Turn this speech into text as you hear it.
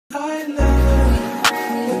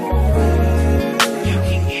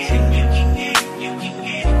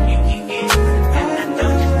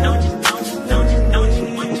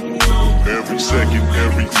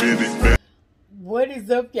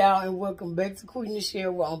up, y'all, and welcome back to Qui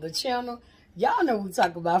Nichelle. We're on the channel. Y'all know we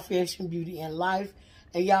talk about fashion, beauty, and life.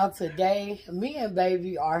 And y'all, today, me and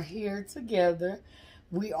baby are here together.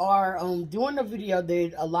 We are doing a video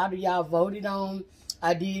that a lot of y'all voted on.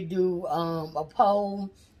 I did do a poll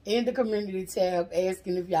in the community tab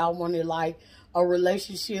asking if y'all wanted like a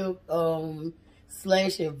relationship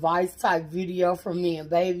slash advice type video from me and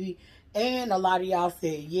baby. And a lot of y'all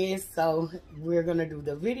said yes, so we're going to do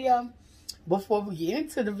the video. Before we get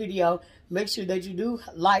into the video, make sure that you do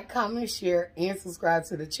like, comment, share, and subscribe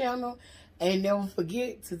to the channel. And never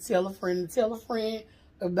forget to tell a friend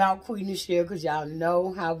about Qui Nichelle, because y'all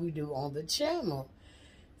know how we do on the channel.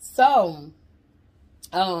 So,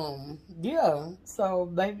 yeah. So,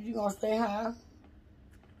 baby, you gonna say hi?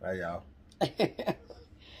 Hi, y'all.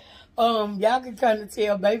 Y'all can kind of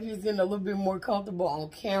tell baby is getting a little bit more comfortable on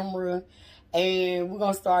camera, and we're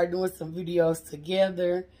gonna start doing some videos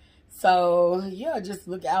together. So yeah, just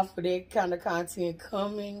look out for that kind of content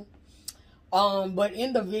coming. But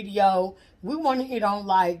in the video, we want to hit on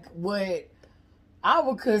like what I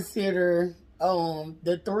would consider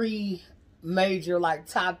the three major like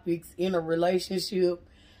topics in a relationship,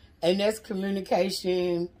 and that's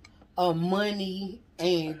communication, money,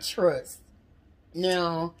 and trust.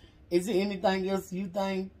 Now, is there anything else you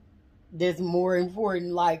think that's more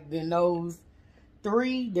important like than those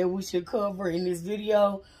three that we should cover in this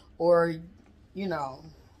video? Or, you know?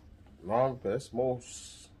 No, that's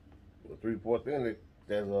most, the 3-4 thing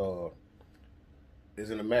that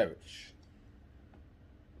is in a marriage.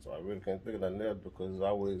 So I really can't think of that now, because it's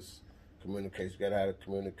always communication. You gotta have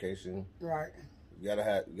communication. Right. You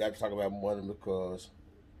gotta talk about money, because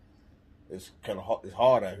it's kind of hard, it's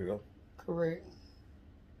hard out here. Correct.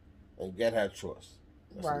 And you gotta have trust.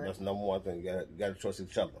 Right. That's number one thing. You gotta trust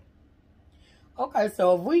each other. Okay,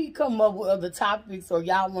 so if we come up with other topics or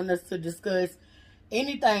y'all want us to discuss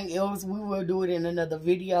anything else, we will do it in another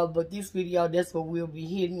video. But this video, that's what we'll be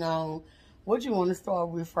hitting on. What you want to start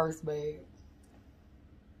with first, babe?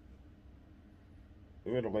 It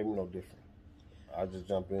really don't make me no different. I just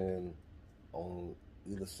jump in on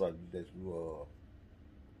either subject that you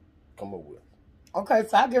come up with. Okay,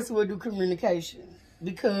 so I guess we'll do communication,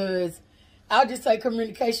 because I'll just say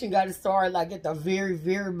communication got to start like at the very,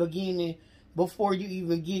 very beginning, before you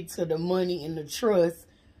even get to the money and the trust.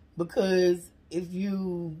 Because if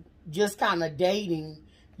you just kind of dating,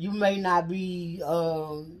 you may not be,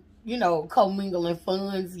 you know, commingling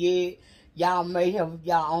funds yet. Y'all may have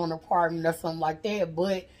y'all own apartment or something like that.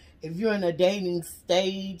 But if you're in a dating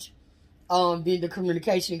stage, then the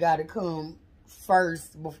communication got to come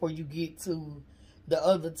first before you get to the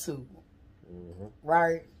other two. Mm-hmm.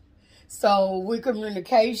 Right? So with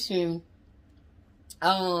communication,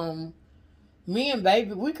 me and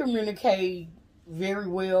baby, we communicate very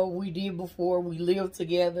well. We did before we lived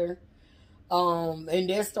together. And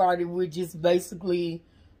that started with just basically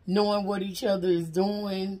knowing what each other is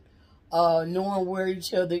doing, knowing where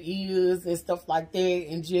each other is and stuff like that,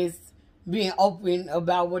 and just being open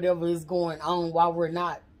about whatever is going on while we're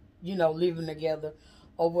not, you know, living together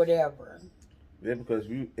or whatever. Yeah, because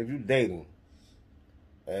if you're dating,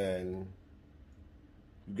 and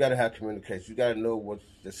you got to have communication. You got to know what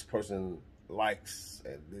this person likes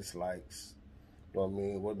and dislikes, you know what I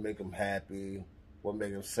mean? What make them happy, what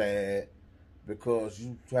make them sad, because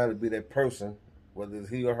you try to be that person, whether it's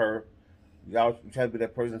he or her. You try to be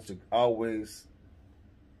that person to always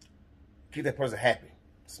keep that person happy,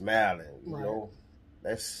 smiling. You know,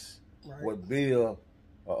 that's what build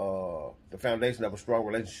the foundation of a strong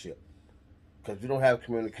relationship. Because if you don't have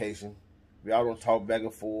communication, we all don't talk back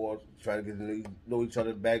and forth, trying to get to know each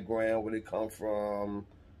other's background, where they come from,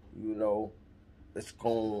 you know, it's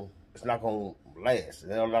not gonna last. It's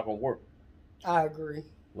not gonna work. I agree. You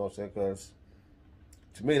know what I'm saying? Because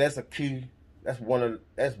to me, that's a key. That's one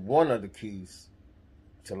of the keys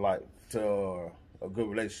to life, to a good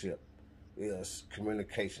relationship, is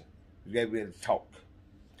communication. You gotta be able to talk.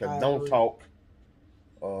 Because don't talk.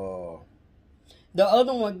 The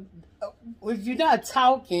other one, if you're not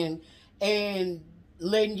talking and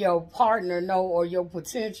letting your partner know, or your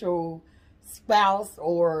potential spouse,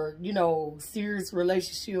 or, you know, serious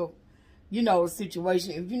relationship, you know,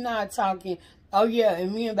 situation, if you're not talking, oh yeah,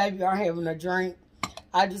 and me and baby are having a drink.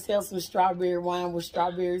 I just have some strawberry wine with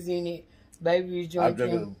strawberries in it. Baby is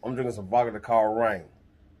drinking. I'm drinking some vodka called Rain.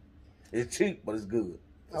 It's cheap, but it's good.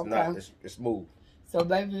 It's smooth. So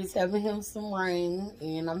baby is having him some Rain,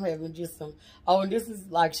 and I'm having just some, oh, and this is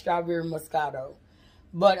like strawberry Moscato.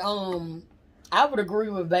 But I would agree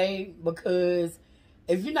with babe, because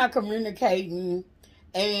if you're not communicating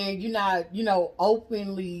and you're not, you know,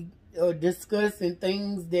 openly discussing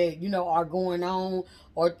things that, you know, are going on,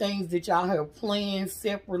 or things that y'all have planned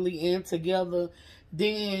separately and together,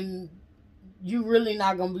 then you really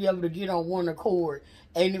not going to be able to get on one accord.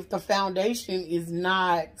 And if the foundation is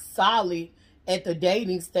not solid at the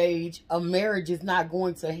dating stage, a marriage is not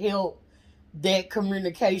going to help that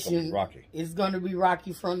communication. It's going to be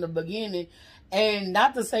rocky from the beginning. And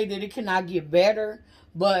not to say that it cannot get better,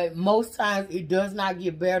 but most times it does not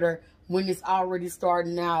get better when it's already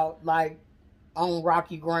starting out like on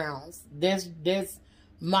rocky grounds. That's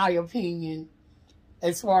my opinion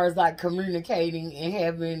as far as like communicating and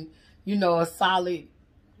having, you know, a solid,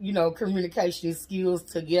 you know, communication skills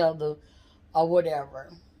together or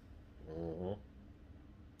whatever. Mm-hmm.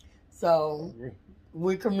 So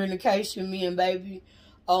with communication, me and baby,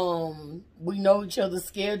 we know each other's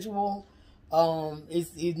schedule.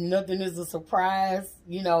 It's nothing is a surprise.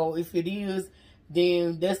 You know, if it is,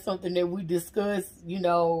 then that's something that we discuss, you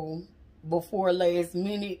know, before last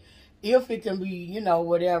minute, if it can be, you know,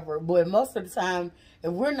 whatever. But most of the time,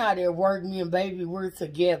 if we're not at work, me and baby, we're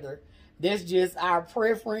together. That's just our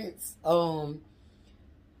preference.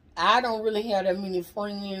 I don't really have that many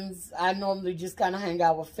friends. I normally just kind of hang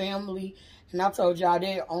out with family. And I told y'all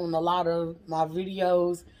that on a lot of my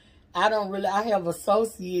videos. I have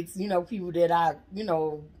associates, you know, people that I, you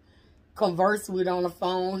know, converse with on the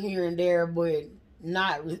phone here and there, but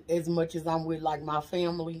not as much as I'm with like my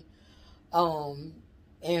family.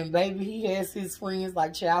 And baby, he has his friends,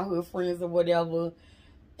 like childhood friends or whatever.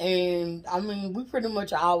 And I mean, we pretty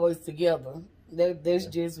much are always together. That's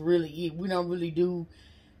just really it. We don't really do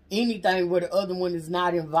anything where the other one is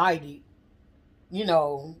not invited, you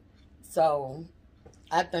know. So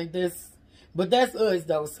I think but that's us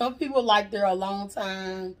though. Some people like they're a long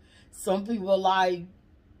time. Some people like,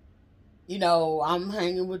 you know, I'm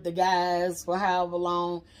hanging with the guys for however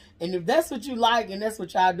long. And if that's what you like and that's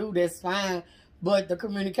what y'all do, that's fine. But the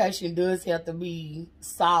communication does have to be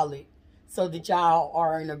solid so that y'all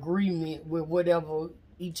are in agreement with whatever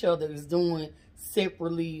each other is doing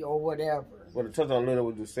separately or whatever. Well, to touch on a little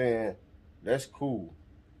what you're saying, that's cool.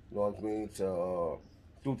 You know what I mean? To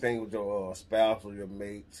do things with your spouse or your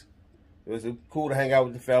mates. It's cool to hang out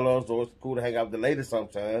with the fellas, or it's cool to hang out with the ladies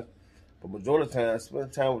sometimes. But majority of the time,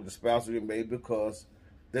 spend time with the spouse or your mate, because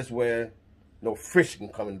that's where no friction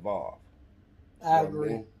come involved. I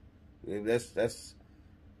agree. I mean? That's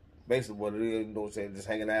basically what it is. You know what I'm saying? Just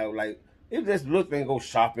hanging out. Like, if just look and go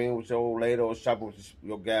shopping with your old lady, or shopping with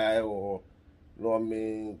your guy, or, you know what I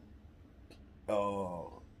mean,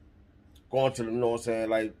 going to the, you know what I'm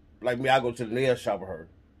saying, like me, I go to the nail shop with her.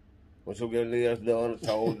 When she'll get her nails done,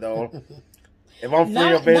 toes done. If I'm free,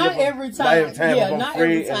 available. Not every time. Not every time. Yeah, if I'm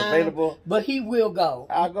free and available. But he will go.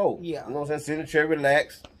 I'll go. Yeah. You know what I'm saying? Sit in the chair,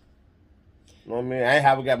 relax. You know what I mean? I ain't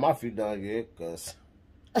haven't got my feet done yet, because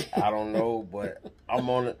I don't know, but I'm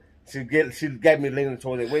on it. She got me leaning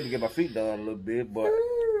towards that way to get my feet done a little bit, but,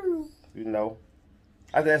 you know,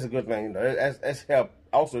 I think that's a good thing. That's help.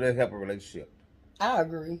 Also, that help a relationship. I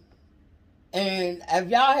agree. And if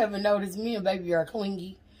y'all haven't noticed, me and baby are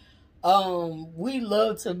clingy. We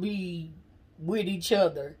love to be with each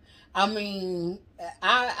other. I mean,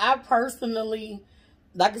 I personally,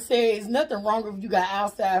 like I said, it's nothing wrong if you got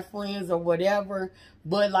outside friends or whatever,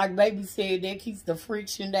 but like baby said, that keeps the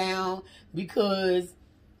friction down, because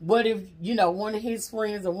what if, you know, one of his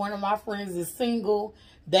friends or one of my friends is single,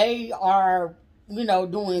 they are, you know,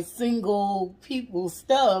 doing single people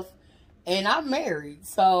stuff, and I'm married,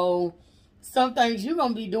 so some things you're going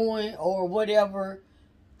to be doing or whatever,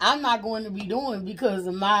 I'm not going to be doing because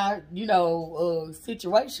of my, you know,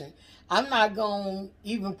 situation. I'm not going to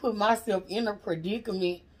even put myself in a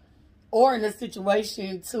predicament or in a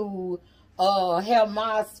situation to have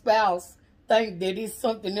my spouse think that it's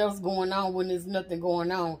something else going on when there's nothing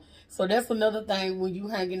going on. So that's another thing when you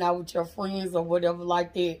hanging out with your friends or whatever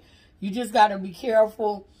like that. You just got to be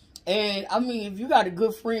careful. And, I mean, if you got a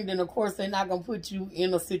good friend, then, of course, they're not going to put you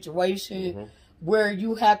in a situation where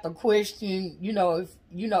you have to question, you know,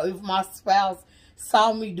 if my spouse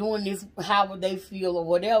saw me doing this, how would they feel or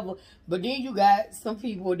whatever. But then you got some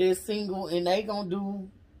people that's single and they going to do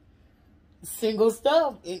single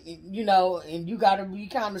stuff, you know, and you got to be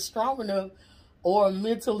kind of strong enough or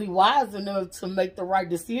mentally wise enough to make the right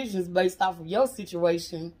decisions based off of your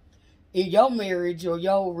situation in your marriage or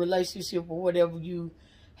your relationship or whatever you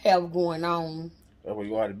have going on. That's where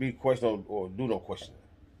you want to be questioning or do no questioning.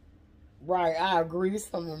 Right, I agree.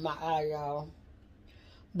 Something in my eye, y'all.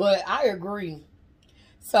 But I agree.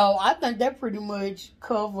 So I think that pretty much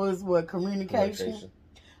covers what communication.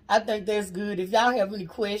 I think that's good. If y'all have any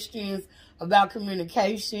questions about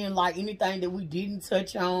communication, like anything that we didn't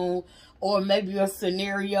touch on, or maybe a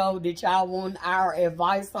scenario that y'all want our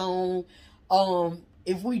advice on,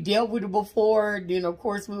 if we dealt with it before, then of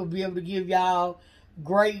course we'll be able to give y'all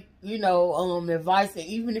great, advice. And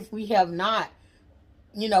even if we have not,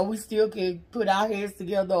 we still can put our heads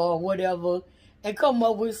together or whatever and come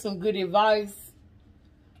up with some good advice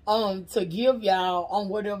to give y'all on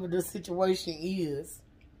whatever the situation is.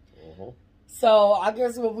 So I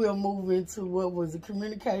guess what we'll move into, what was the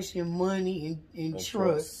communication, money, and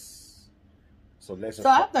trust. So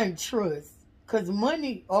I think trust, because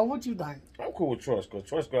money, or what you think? I'm cool with trust,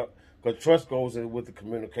 because trust goes in with the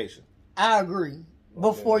communication. I agree.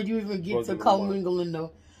 Before you even get to commingling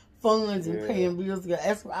the funds and paying bills,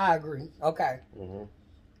 that's what I agree. Okay.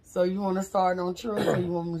 So you want to start on trust, or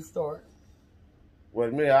you want me to start?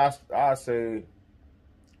 Well, me, I say,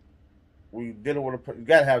 we dealing with you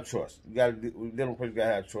gotta have trust. We dealing with a person, you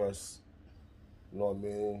gotta have trust. You know what I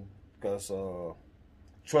mean? Because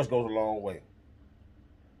trust goes a long way.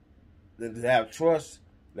 Then to have trust,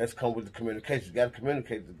 let's come with the communication. You gotta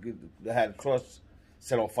communicate to have the trust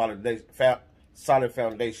set on solid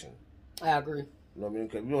foundation. I agree. You know what I mean?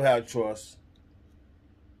 Because if you don't have trust,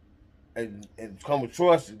 and come with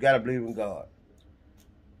trust, you gotta believe in God.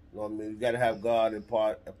 You know what I mean? You gotta have God a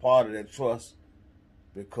part of that trust.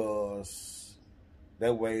 Because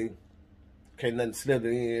that way, can't nothing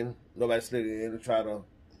slither in, nobody slither in and try to,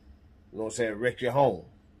 wreck your home.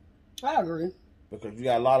 I agree. Because you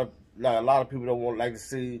got a lot of people that like to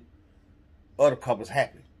see other couples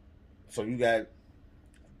happy. So you got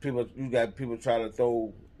people trying to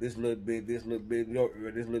throw this little bit in your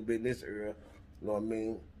ear, this little bit in this ear, you know what I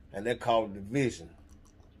mean? And that causes division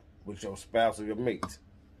with your spouse or your mate.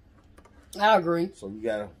 I agree. So you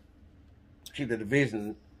gotta keep the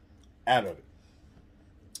division out of it.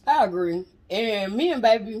 I agree. And me and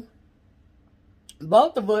baby,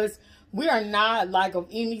 both of us, we are not like of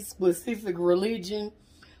any specific religion,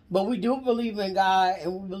 but we do believe in God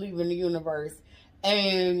and we believe in the universe.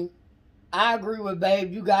 And I agree with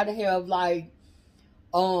babe, you gotta have like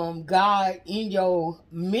God in your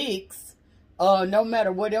mix, no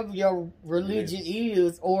matter whatever your religion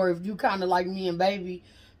is, or if you kind of like me and baby,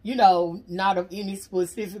 not of any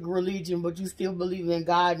specific religion, but you still believe in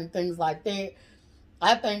God and things like that.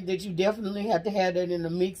 I think that you definitely have to have that in the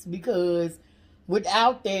mix, because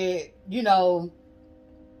without that,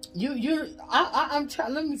 I'm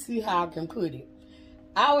trying, let me see how I can put it.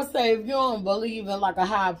 I would say if you don't believe in like a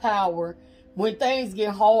high power, when things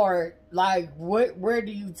get hard, like where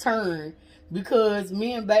do you turn? Because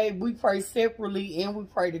me and babe, we pray separately and we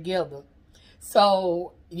pray together.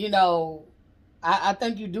 So, I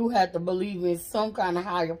think you do have to believe in some kind of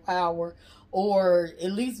higher power, or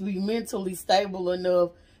at least be mentally stable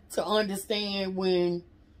enough to understand when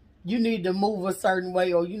you need to move a certain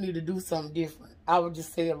way or you need to do something different. I would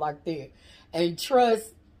just say it like that. And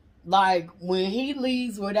trust, like when he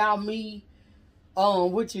leaves without me,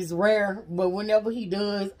 which is rare, but whenever he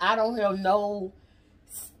does, I don't have no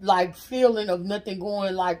like feeling of nothing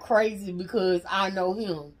going like crazy, because I know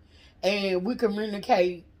him and we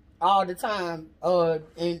communicate all the time.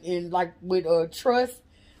 And like with trust,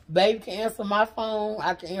 babe can answer my phone,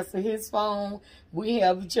 I can answer his phone. We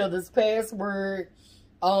have each other's password.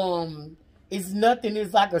 It's nothing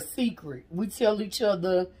is like a secret. We tell each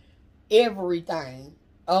other everything.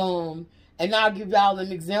 And I'll give y'all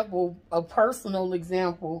an example, a personal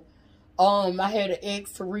example. I had an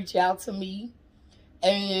ex to reach out to me,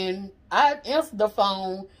 and I answered the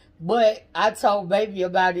phone, but I told baby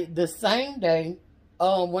about it the same day.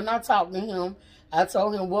 When I talked to him, I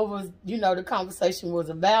told him what was, the conversation was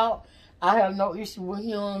about. I have no issue with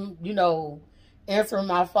him, answering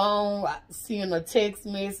my phone, seeing a text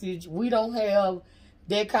message. We don't have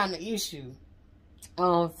that kind of issue.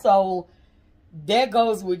 So that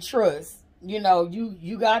goes with trust. You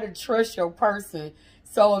got to trust your person.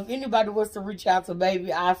 So if anybody was to reach out to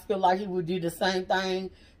baby, I feel like he would do the same thing,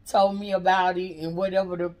 told me about it, and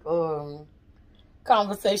whatever the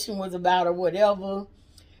conversation was about or whatever,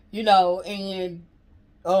 and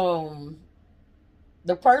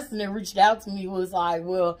the person that reached out to me was like,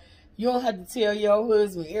 well, you don't have to tell your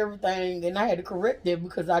husband everything. And I had to correct that,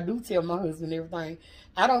 because I do tell my husband everything.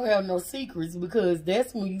 I don't have no secrets, because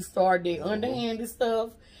that's when you start that underhanded stuff.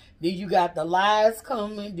 Then you got the lies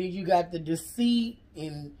coming. Then you got the deceit.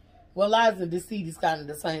 And, well, lies and deceit is kind of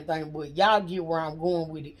the same thing, but y'all get where I'm going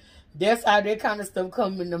with it. That's how that kind of stuff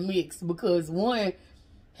come in the mix, because one,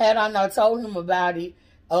 had I not told him about it,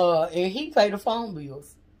 and he paid the phone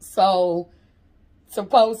bills. So,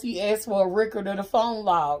 suppose he asked for a record of the phone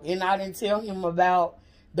log, and I didn't tell him about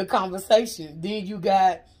the conversation. Then you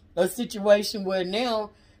got a situation where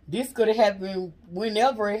now this could have happened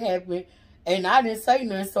whenever it happened, and I didn't say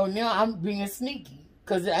nothing, so now I'm being sneaky.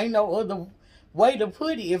 Because there ain't no other way to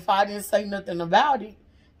put it if I didn't say nothing about it.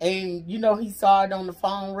 And, you know, he saw it on the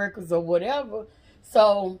phone records or whatever.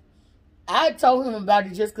 So I told him about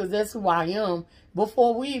it just because that's who I am.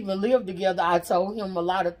 Before we even lived together, I told him a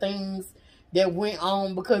lot of things that went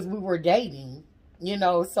on because we were dating. You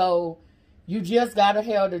know, so you just got to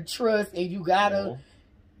have the trust, and you got to...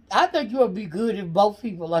 I think you'll be good if both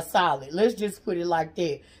people are solid. Let's just put it like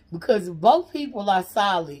that. Because if both people are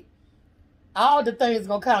solid, all the things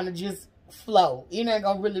going to kind of just flow. It ain't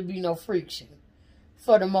going to really be no friction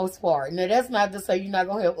for the most part. Now, that's not to say you're not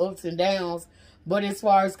going to have ups and downs. But as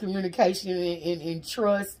far as communication and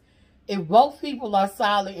trust, if both people are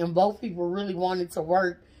solid and both people really want it to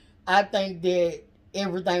work, I think that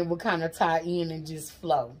everything will kind of tie in and just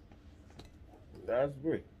flow. I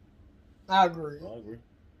agree. I agree.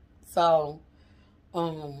 So,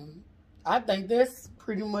 I think that's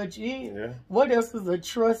pretty much it. Yeah. What else is a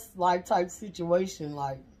trust-like type situation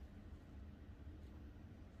like?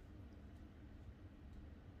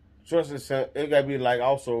 Trust is, it gotta be like,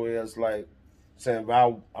 also is like saying,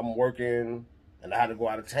 if I'm working and I had to go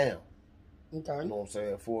out of town. Okay. You know what I'm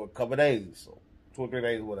saying? For a couple of days, so 2 or 3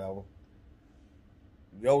 days, whatever.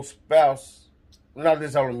 Your spouse, not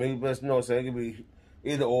this only me, but you know what I'm saying? It could be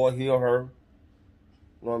either or, he or her.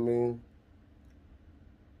 You know what I mean?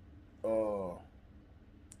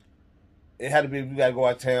 It had to be, you gotta go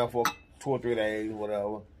out of town for 2 or 3 days,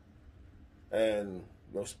 whatever. And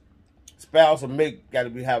your spouse or mate gotta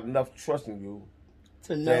have enough trust in you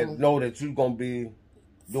to know that you're gonna be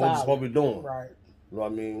doing what you're supposed to be doing. Right. You know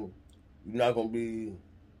what I mean? You're not gonna be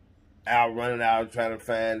out running out trying to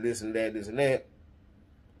find this and that, this and that.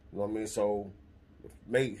 You know what I mean? So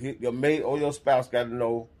your mate or your spouse got to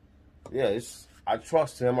know, yeah, I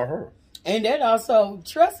trust him or her. And that also,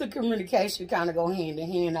 trust and communication kind of go hand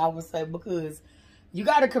in hand, I would say, because you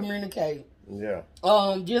got to communicate. Yeah.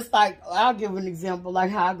 Just like, I'll give an example,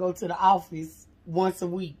 like how I go to the office once a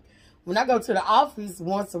week. When I go to the office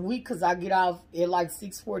once a week, because I get off at like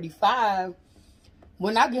 6:45,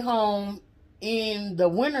 when I get home in the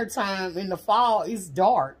wintertime, in the fall, it's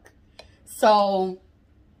dark. So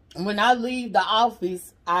when I leave the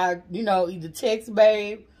office, I, you know, either text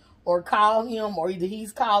babe or call him, or either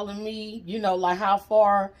he's calling me, you know, like, how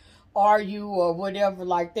far are you, or whatever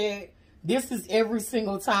like that. This is every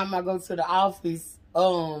single time I go to the office,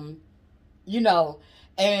 you know.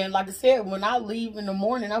 And like I said, when I leave in the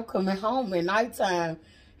morning, I'm coming home at nighttime.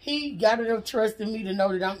 He got enough trust in me to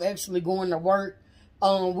know that I'm actually going to work.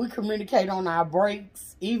 We communicate on our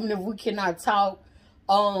breaks, even if we cannot talk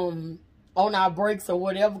on our breaks or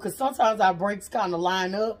whatever, because sometimes our breaks kind of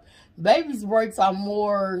line up. Baby's breaks are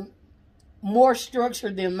more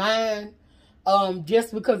structured than mine,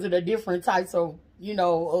 just because of the different types of, you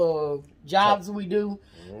know, jobs we do.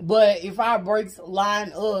 But if our breaks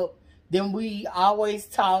line up, then we always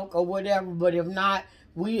talk or whatever. But if not,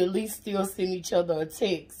 we at least still send each other a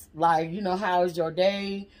text, like, you know, how's your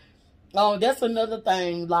day? Oh, that's another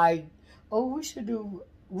thing. Like, oh,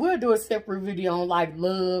 we'll do a separate video on like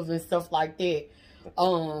love and stuff like that.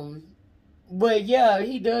 But yeah,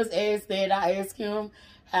 he does ask that. I ask him,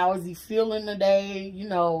 how is he feeling today? You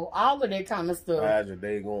know, all of that kind of stuff. How's your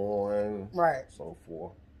day going? Right. So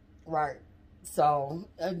forth. Right. So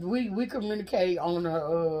we communicate on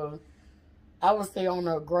a, I would say, on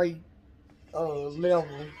a great level.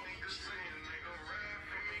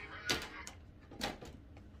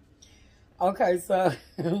 Okay, so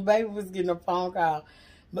baby was getting a phone call.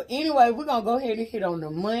 But anyway, we're going to go ahead and hit on the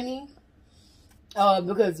money.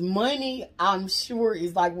 Because money, I'm sure,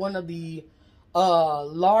 is like one of the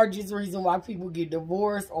largest reasons why people get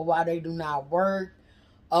divorced or why they do not work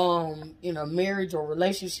in a marriage or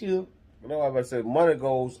relationship. You know what I said? Money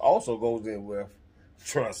also goes in with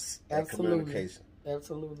trust and communication.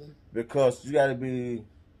 Absolutely. Because you got to be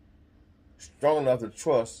strong enough to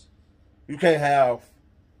trust. You can't have,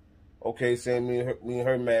 okay, say me and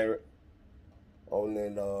her married, and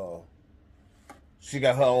then she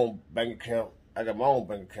got her own bank account, I got my own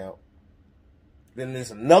bank account. Then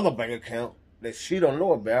there's another bank account that she don't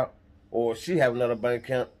know about, or she have another bank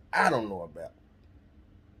account I don't know about.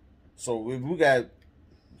 So if we got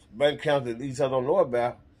bank accounts that each other don't know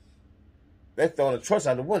about, that's throwing the trust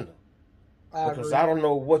out the window. Because I don't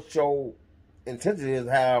know what your intention is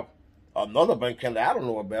to have another bank account that I don't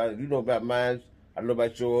know about. If you know about mine, I know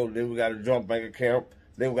about yours. Then we got a joint bank account.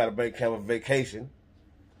 Then we got a bank account for vacation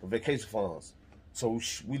funds. So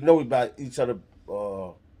we know about each other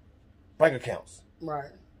bank accounts.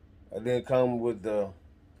 Right. And then come with the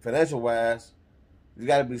financial wise, you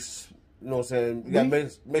got to be, you know what I'm saying? You got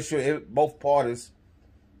to make sure both parties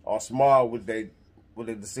are smart with their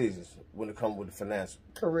decisions when it comes with the financial.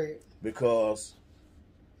 Correct. Because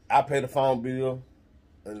I pay the phone bill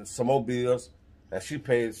and some more bills, and she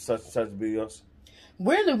pays such and such bills.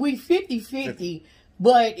 Really, we 50-50,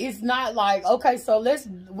 but it's not like, okay, so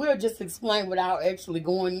we'll just explain without actually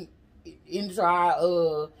going into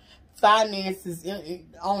our finances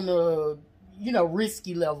on a, you know,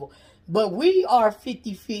 risky level. But we are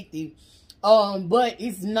 50-50. But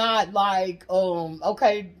it's not like,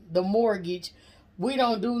 okay, the mortgage, we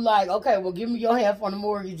don't do like, okay, well, give me your half on the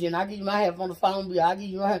mortgage and I'll give you my half on the phone bill. I'll give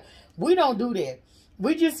you my half. We don't do that.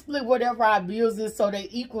 We just split whatever our bills is so they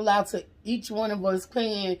equal out to each one of us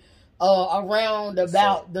paying around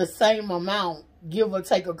about the same amount, give or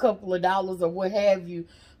take a couple of dollars or what have you.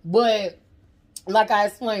 But like I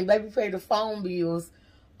explained, baby pay the phone bills,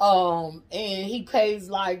 and he pays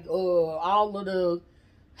like all of the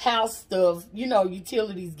house stuff, you know,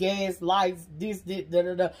 utilities, gas, lights, this,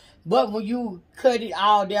 da. But when you cut it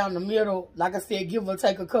all down the middle, like I said, give or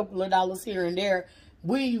take a couple of dollars here and there,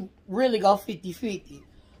 we really go 50-50.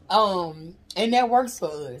 And that works for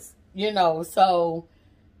us, you know. So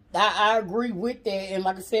I agree with that. And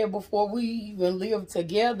like I said, before we even lived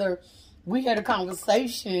together, we had a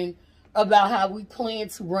conversation about how we plan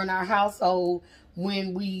to run our household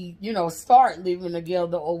when we, you know, start living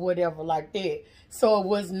together or whatever like that. So it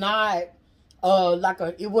was not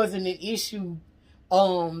it wasn't an issue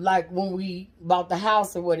like when we bought the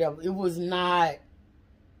house or whatever. It was not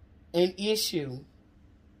an issue.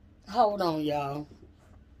 Hold on, y'all.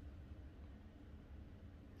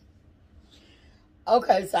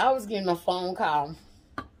 Okay, so I was getting a phone call.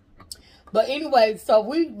 But anyway, so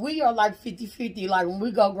we are like 50-50. Like when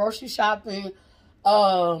we go grocery shopping,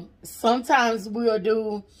 sometimes we'll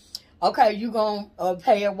do, okay, you gonna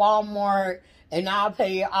pay at Walmart and I'll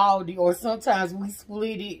pay at Aldi. Or sometimes we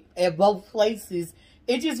split it at both places.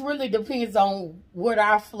 It just really depends on what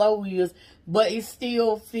our flow is. But it's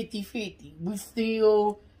still 50-50. We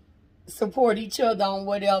still support each other on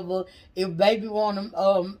whatever. If baby want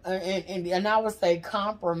to, and I would say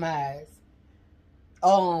compromise.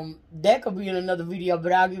 That could be in another video,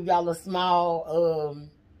 but I'll give y'all a small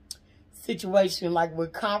situation like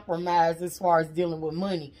with compromise as far as dealing with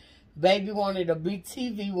money. Baby wanted a big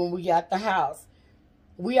TV when we got the house.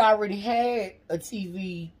 We already had a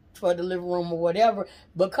TV for the living room or whatever,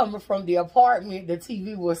 but coming from the apartment, the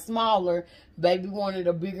TV was smaller. Baby wanted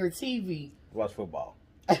a bigger TV. Watch football.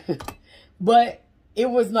 But it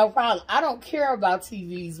was no problem. I don't care about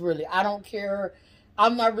TVs, really. I don't care.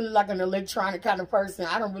 I'm not really like an electronic kind of person.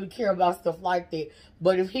 I don't really care about stuff like that.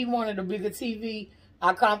 But if he wanted a bigger TV,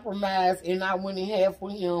 I compromised and I went in half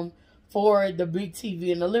with him for the big TV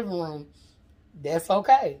in the living room. That's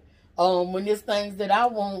okay. When there's things that I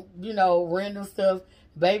want, you know, random stuff,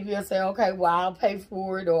 baby will say, okay, well, I'll pay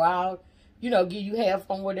for it, or I'll, you know, give you half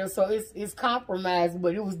on whatever. So it's compromised,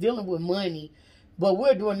 but it was dealing with money. But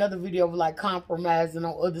we'll do another video of like compromising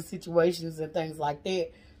on other situations and things like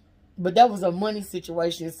that. But that was a money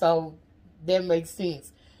situation, so that makes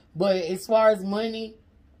sense. But as far as money,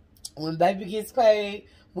 when baby gets paid,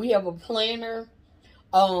 we have a planner.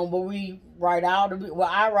 But we write all the, well,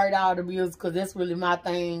 I write all the bills because that's really my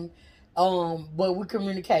thing. But we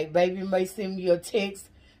communicate. Baby may send me a text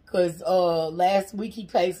because last week he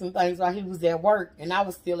paid some things while he was at work and I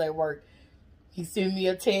was still at work. He sent me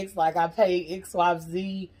a text like, I paid X, Y,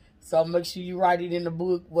 Z, so make sure you write it in the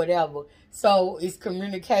book, whatever. So it's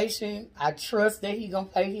communication. I trust that he gonna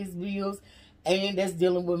pay his bills, and that's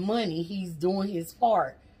dealing with money. He's doing his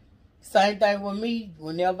part. Same thing with me.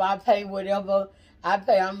 Whenever I pay whatever I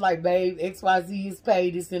pay, I'm like, babe, X, Y, Z is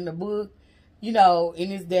paid. It's in the book, you know,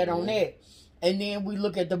 and it's that on that. And then we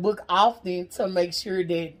look at the book often to make sure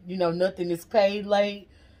that, you know, nothing is paid late.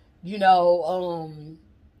 You know,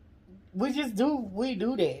 we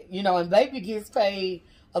do that, you know, and baby gets paid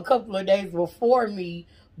a couple of days before me,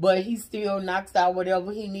 but he still knocks out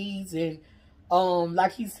whatever he needs. And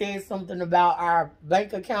like he said something about our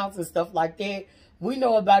bank accounts and stuff like that. We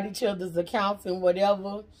know about each other's accounts and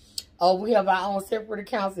whatever. We have our own separate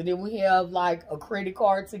accounts, and then we have like a credit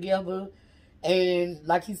card together. And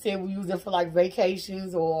like he said, we use it for like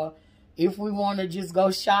vacations, or if we want to just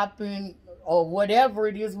go shopping or whatever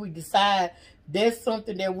it is we decide. That's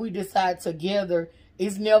something that we decide together.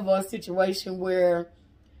 It's never a situation where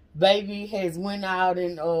baby has went out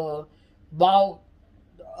and bought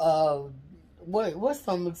what's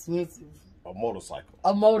something expensive? A motorcycle.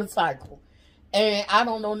 A motorcycle. And I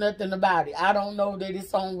don't know nothing about it. I don't know that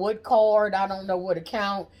it's on what card. I don't know what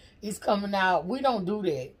account it's coming out. We don't do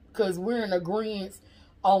that because we're in agreement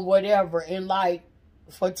on whatever. And like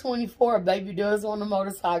for 24, baby does on a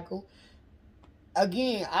motorcycle.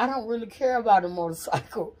 Again, I don't really care about a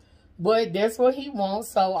motorcycle, but that's what he wants.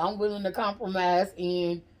 So I'm willing to compromise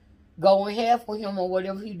and go in half with him on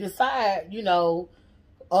whatever he decides. You know,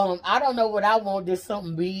 I don't know what I want. There's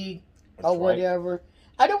something big or whatever.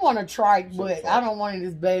 I don't want a trike, but I don't want it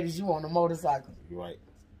as bad as you on a motorcycle. Right.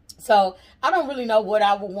 So I don't really know what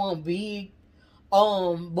I would want big.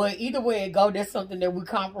 But either way it go, that's something that we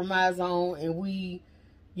compromise on, and we,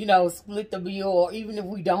 you know, split the bill. Or even if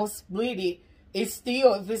we don't split it, it's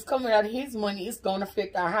still, if it's coming out of his money, it's going to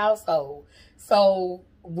affect our household. So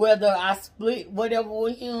whether I split whatever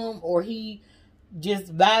with him or he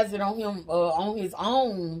just buys it on him on his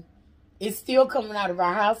own, it's still coming out of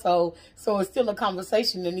our household. So it's still a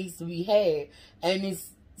conversation that needs to be had, and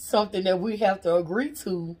it's something that we have to agree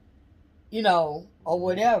to, you know, or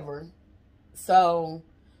whatever. So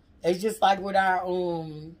it's just like with our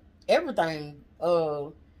everything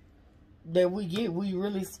that we get, we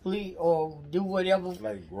really split or do whatever,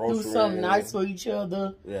 like do something nice for each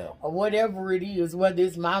other, or whatever it is, whether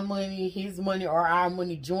it's my money, his money, or our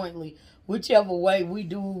money jointly. Whichever way, we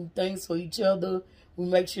do things for each other. We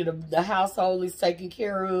make sure the household is taken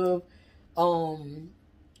care of. Oh,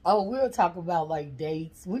 we'll talk about like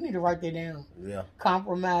dates. We need to write that down. Yeah.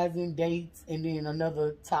 Compromising, dates, and then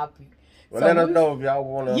another topic. Well, so let us know if y'all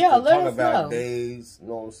want to talk about days. You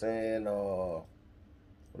know what I'm saying?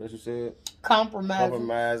 What else you said? Compromising.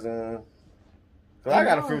 Cause I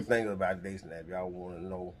got a few things about dates now. If y'all want to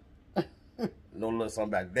know, know a little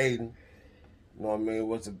something about dating. You know what I mean?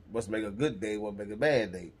 What's make a good date? What make a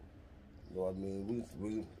bad date? You know what I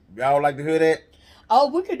mean? Y'all like to hear that? Oh,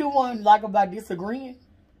 we could do one like about disagreeing.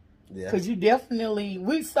 Yeah. Cause you definitely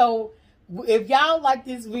so if y'all like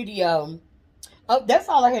this video, that's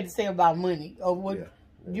all I had to say about money. Or what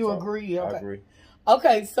you agree? Okay. I agree.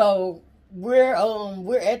 Okay, so we're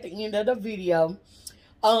at the end of the video.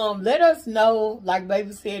 Let us know, like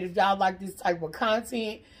baby said, if y'all like this type of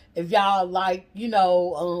content, if y'all like, you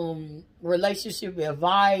know, relationship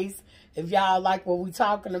advice, if y'all like what we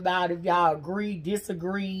talking about, if y'all agree,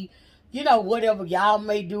 disagree, you know, whatever y'all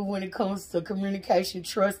may do when it comes to communication,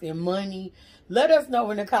 trust, and money. Let us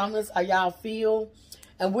know in the comments how y'all feel,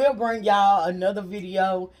 and we'll bring y'all another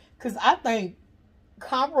video. Because I think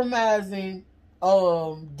compromising,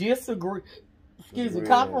 disagreeing,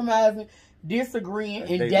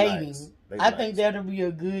 and dating. I think that'll be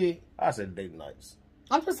a good... I said date nights.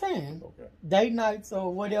 I'm just saying. Okay. Date nights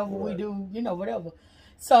or whatever we do, you know, whatever.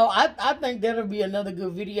 So I think that'll be another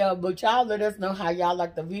good video. But y'all let us know how y'all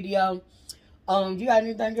like the video. You got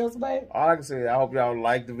anything else, babe? All I can say, I hope y'all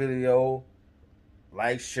like the video.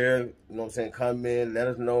 Like, share, you know what I'm saying, comment. Let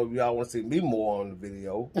us know if y'all want to see me more on the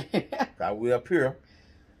video. I will appear.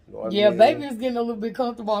 You know what I mean? Baby is getting a little bit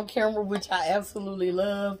comfortable on camera, which I absolutely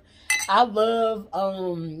love. I love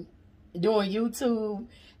doing YouTube.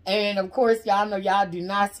 And, of course, y'all know y'all did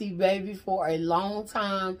not see baby for a long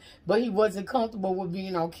time. But he wasn't comfortable with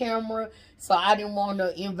being on camera. So I didn't want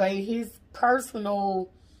to invade his personal,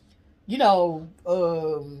 you know,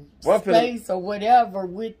 space or whatever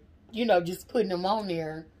with, you know, just putting him on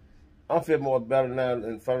there. I feel more better now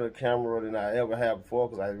in front of the camera than I ever have before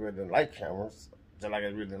because I really didn't like cameras. Just like I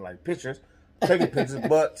really didn't like pictures. Taking pictures,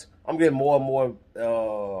 but I'm getting more and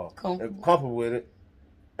more comfortable with it.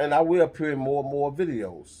 And I will appear in more and more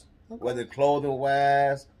videos, whether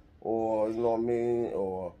clothing-wise or, you know what I mean,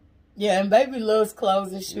 or... Yeah, and baby loves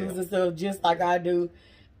clothes and shoes and stuff just like I do.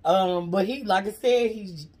 But he, like I said,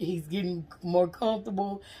 he's getting more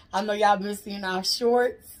comfortable. I know y'all been seeing our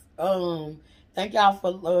shorts. Thank y'all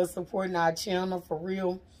for supporting our channel, for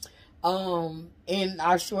real. In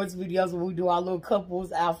our shorts videos when we do our little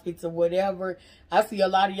couples outfits or whatever, I see a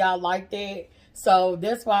lot of y'all like that. So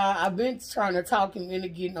that's why I've been trying to talk him into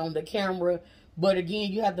getting on the camera. But again,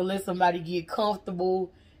 you have to let somebody get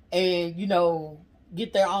comfortable and, you know,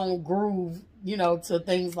 get their own groove, you know, to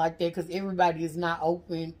things like that. Because everybody is not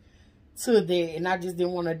open to that. And I just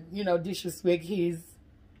didn't want to, you know, disrespect his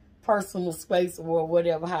personal space or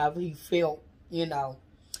whatever, however he felt, you know.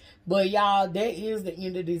 But y'all, that is the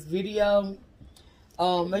end of this video.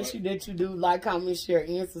 Make sure that you do like, comment, share,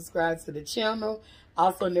 and subscribe to the channel.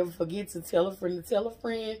 Also, never forget to tell a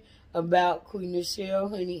friend about Qui Nichelle,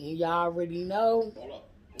 honey, and y'all already know.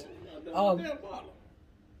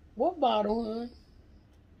 What bottle, hon?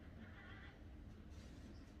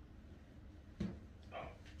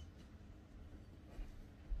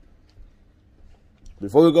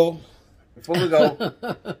 Before we go,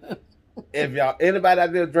 if y'all, anybody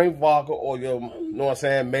out there drink vodka or your, you know what I'm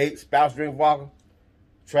saying, mate, spouse drink vodka,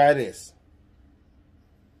 try this.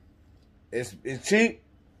 It's cheap,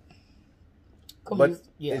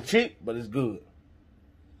 It's cheap, but it's good.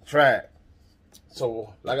 Try it.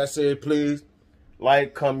 So, like I said, please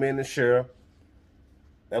like, comment, and share.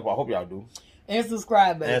 That's what I hope y'all do. And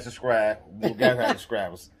subscribe, baby. And subscribe. We got to have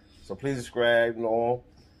subscribers. So please subscribe. You know,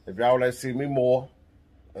 if y'all would like to see me more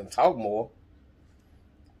and talk more,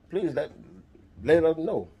 please let us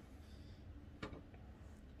know.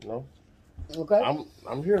 You know? Okay.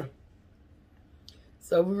 I'm here.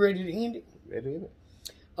 So we ready to end it? Ready to end it.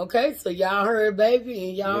 Okay, so y'all heard, baby,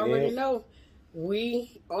 and y'all already know.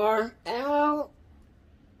 We are out.